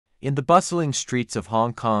In the bustling streets of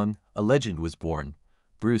Hong Kong, a legend was born.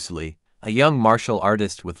 Bruce Lee, a young martial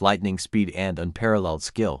artist with lightning speed and unparalleled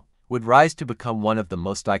skill, would rise to become one of the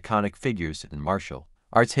most iconic figures in martial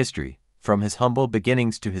arts history. From his humble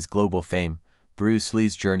beginnings to his global fame, Bruce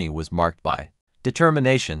Lee's journey was marked by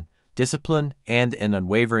determination, discipline, and an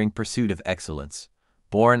unwavering pursuit of excellence.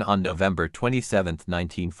 Born on November 27,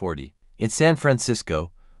 1940, in San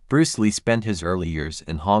Francisco, Bruce Lee spent his early years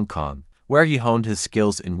in Hong Kong, where he honed his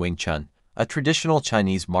skills in Wing Chun, a traditional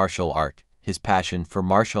Chinese martial art. His passion for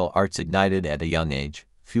martial arts ignited at a young age,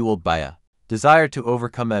 fueled by a desire to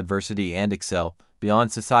overcome adversity and excel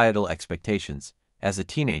beyond societal expectations. As a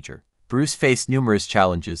teenager, Bruce faced numerous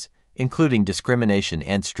challenges, including discrimination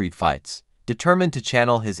and street fights. Determined to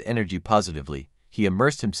channel his energy positively, he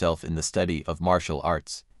immersed himself in the study of martial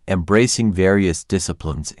arts, embracing various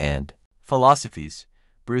disciplines and philosophies.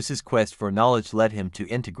 Bruce's quest for knowledge led him to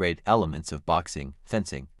integrate elements of boxing,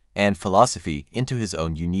 fencing, and philosophy into his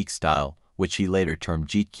own unique style, which he later termed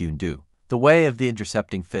Jeet Kune Do, the way of the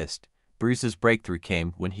intercepting fist. Bruce's breakthrough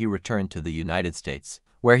came when he returned to the United States,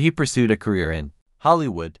 where he pursued a career in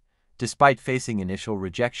Hollywood. Despite facing initial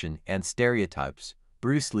rejection and stereotypes,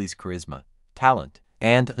 Bruce Lee's charisma, talent,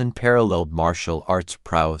 and unparalleled martial arts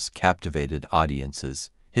prowess captivated audiences.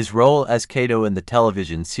 His role as Kato in the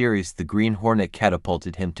television series The Green Hornet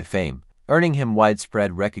catapulted him to fame, earning him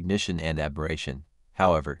widespread recognition and admiration.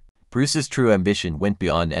 However, Bruce's true ambition went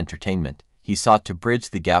beyond entertainment. He sought to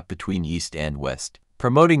bridge the gap between East and West,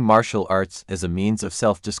 promoting martial arts as a means of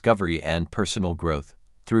self-discovery and personal growth.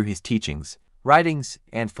 Through his teachings, writings,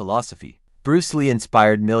 and philosophy, Bruce Lee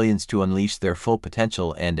inspired millions to unleash their full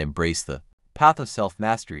potential and embrace the path of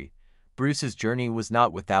self-mastery. Bruce's journey was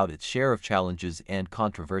not without its share of challenges and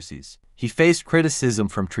controversies. He faced criticism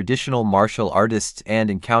from traditional martial artists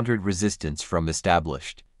and encountered resistance from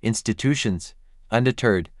established institutions.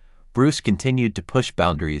 Undeterred, Bruce continued to push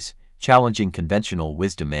boundaries, challenging conventional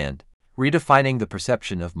wisdom and redefining the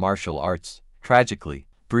perception of martial arts. Tragically,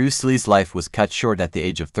 Bruce Lee's life was cut short at the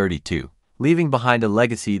age of 32, leaving behind a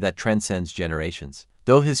legacy that transcends generations.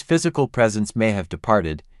 Though his physical presence may have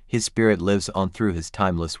departed, his spirit lives on through his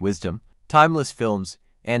timeless wisdom, timeless films,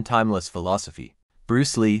 and timeless philosophy.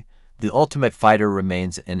 Bruce Lee, the ultimate fighter,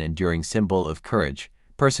 remains an enduring symbol of courage,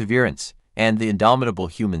 perseverance, and the indomitable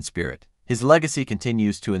human spirit. His legacy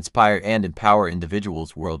continues to inspire and empower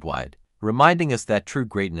individuals worldwide, reminding us that true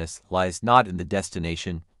greatness lies not in the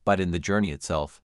destination, but in the journey itself.